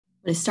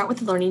I'm going to start with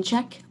the learning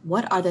check.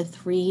 What are the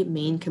three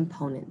main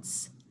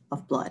components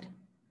of blood?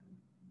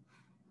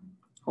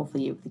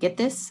 Hopefully you get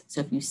this.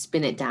 So if you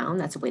spin it down,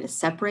 that's a way to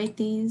separate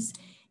these.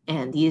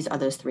 And these are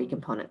those three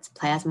components: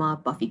 plasma,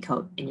 buffy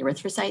coat, and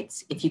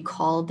erythrocytes. If you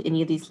called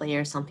any of these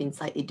layers something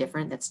slightly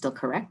different, that's still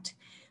correct.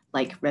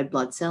 Like red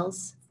blood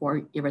cells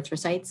for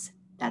erythrocytes,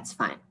 that's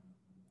fine.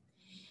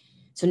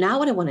 So now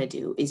what I want to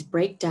do is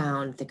break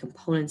down the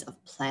components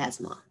of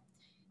plasma,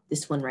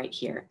 this one right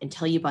here, and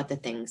tell you about the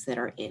things that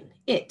are in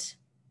it.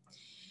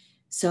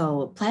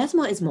 So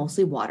plasma is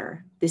mostly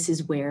water. This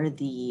is where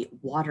the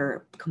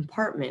water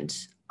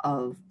compartment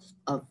of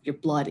your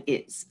blood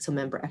is. So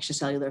remember,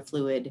 extracellular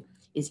fluid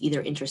is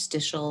either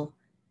interstitial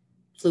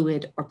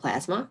fluid or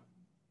plasma.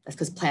 That's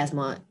because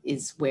plasma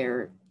is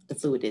where the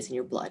fluid is in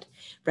your blood.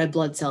 Red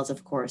blood cells,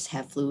 of course,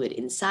 have fluid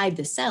inside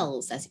the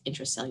cells. That's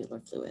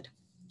intracellular fluid.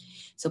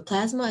 So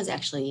plasma is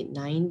actually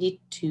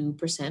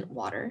 92%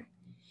 water.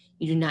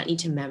 You do not need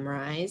to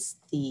memorize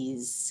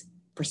these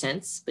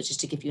percents, but just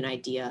to give you an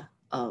idea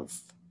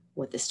of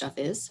what this stuff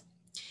is.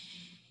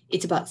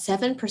 It's about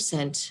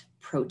 7%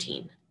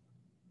 protein.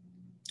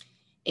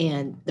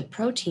 And the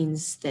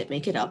proteins that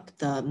make it up,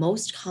 the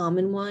most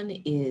common one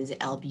is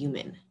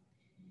albumin.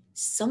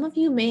 Some of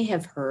you may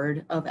have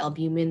heard of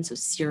albumin. So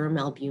serum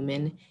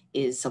albumin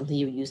is something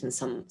you use in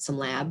some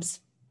labs,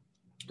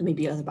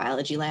 maybe other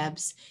biology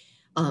labs.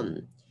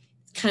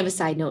 Kind of a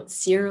side note,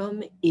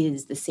 serum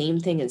is the same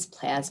thing as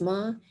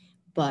plasma,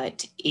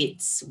 but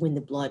it's when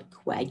the blood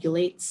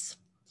coagulates.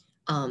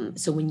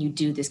 So when you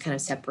do this kind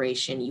of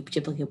separation, you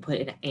typically put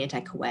an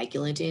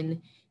anticoagulant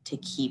in to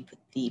keep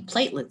the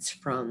platelets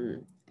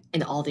from,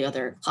 and all the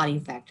other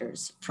clotting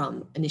factors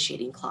from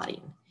initiating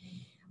clotting.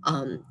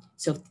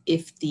 So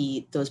if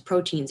those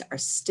proteins are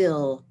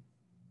still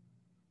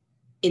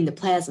in the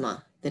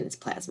plasma, then it's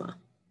plasma.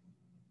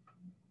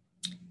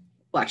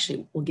 Well,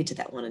 actually, we'll get to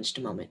that one in just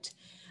a moment.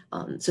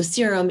 So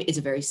serum is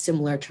a very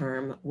similar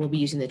term. We'll be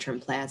using the term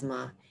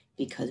plasma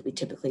because we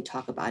typically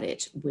talk about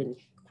it when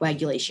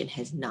coagulation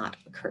has not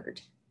occurred.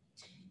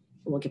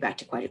 And we'll get back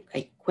to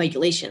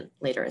coagulation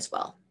later as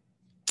well.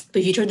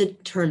 But if you turn the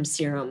term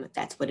serum,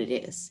 that's what it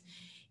is.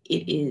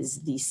 It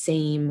is the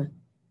same,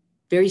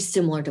 very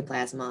similar to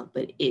plasma,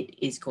 but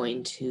it is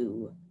going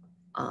to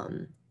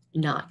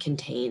not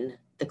contain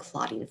the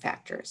clotting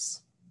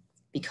factors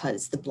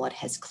because the blood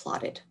has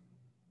clotted.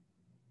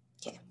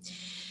 Okay.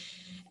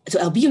 So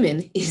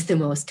albumin is the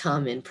most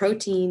common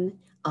protein.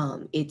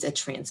 It's a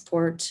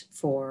transport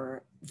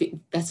for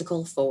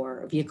vehicle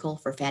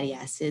for fatty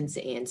acids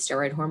and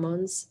steroid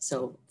hormones.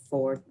 So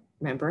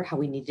remember how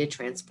we need to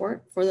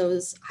transport for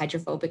those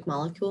hydrophobic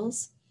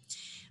molecules.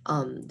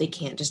 They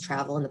can't just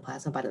travel in the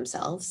plasma by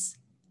themselves.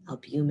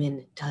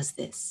 Albumin does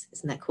this.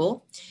 Isn't that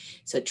cool?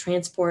 So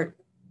transport,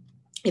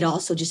 it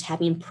also just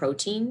having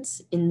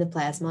proteins in the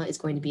plasma is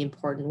going to be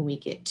important when we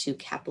get to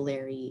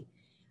capillary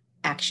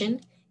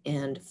action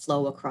and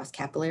flow across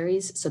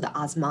capillaries. So the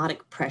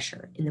osmotic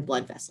pressure in the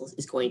blood vessels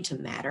is going to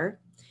matter,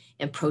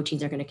 and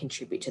proteins are going to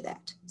contribute to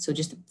that. So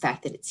just the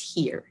fact that it's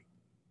here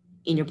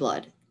in your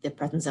blood, the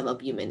presence of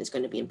albumin is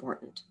going to be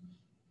important.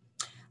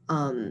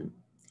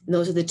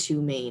 Those are the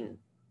two main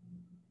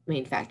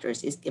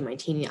factors, is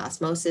maintaining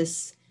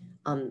osmosis,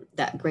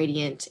 that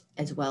gradient,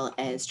 as well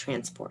as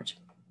transport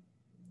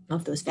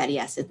of those fatty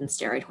acids and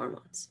steroid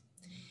hormones.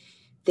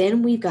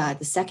 Then we've got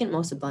the second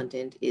most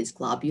abundant is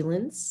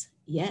globulins.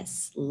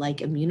 Yes, like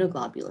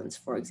immunoglobulins,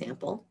 for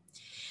example.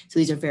 So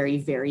these are very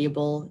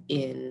variable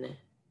in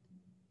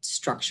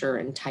structure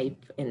and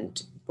type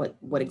and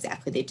what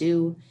exactly they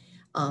do.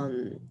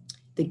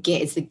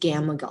 It's the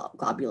gamma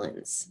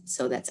globulins.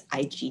 So that's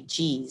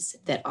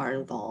IgGs that are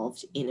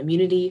involved in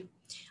immunity.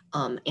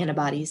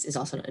 Antibodies is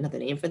also another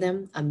name for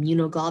them.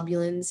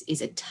 Immunoglobulins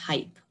is a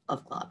type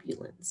of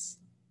globulins.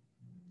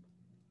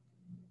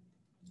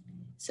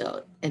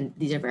 So, and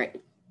these are very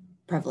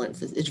prevalent,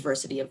 the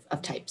diversity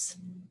of types.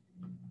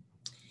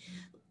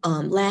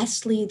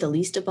 Lastly, the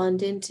least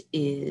abundant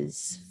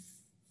is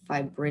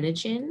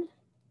fibrinogen,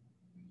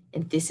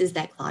 and this is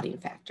that clotting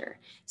factor.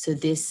 So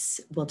this,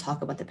 we'll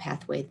talk about the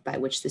pathway by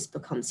which this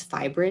becomes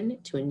fibrin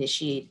to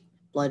initiate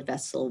blood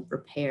vessel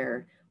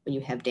repair when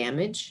you have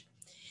damage.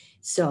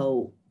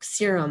 So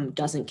serum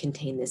doesn't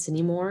contain this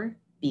anymore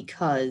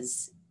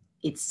because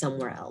it's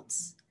somewhere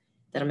else.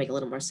 That'll make a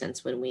little more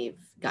sense when we've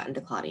gotten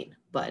to clotting,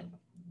 but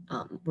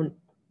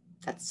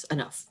that's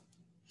enough.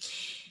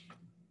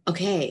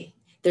 Okay,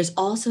 there's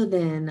also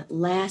then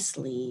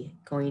lastly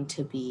going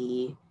to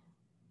be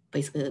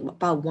basically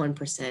about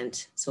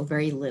 1%, so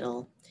very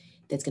little,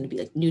 that's going to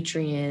be like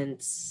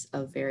nutrients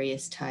of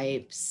various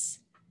types,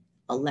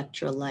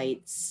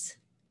 electrolytes,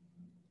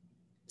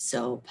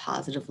 so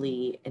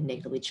positively and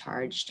negatively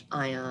charged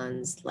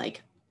ions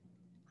like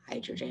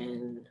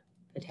hydrogen,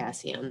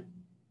 potassium,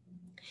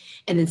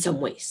 and then some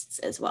wastes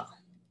as well.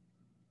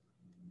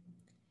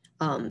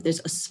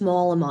 There's a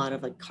small amount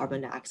of like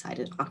carbon dioxide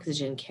and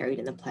oxygen carried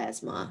in the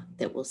plasma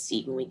that we'll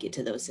see when we get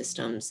to those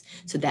systems.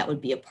 So that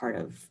would be a part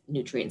of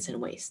nutrients and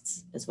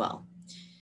wastes as well.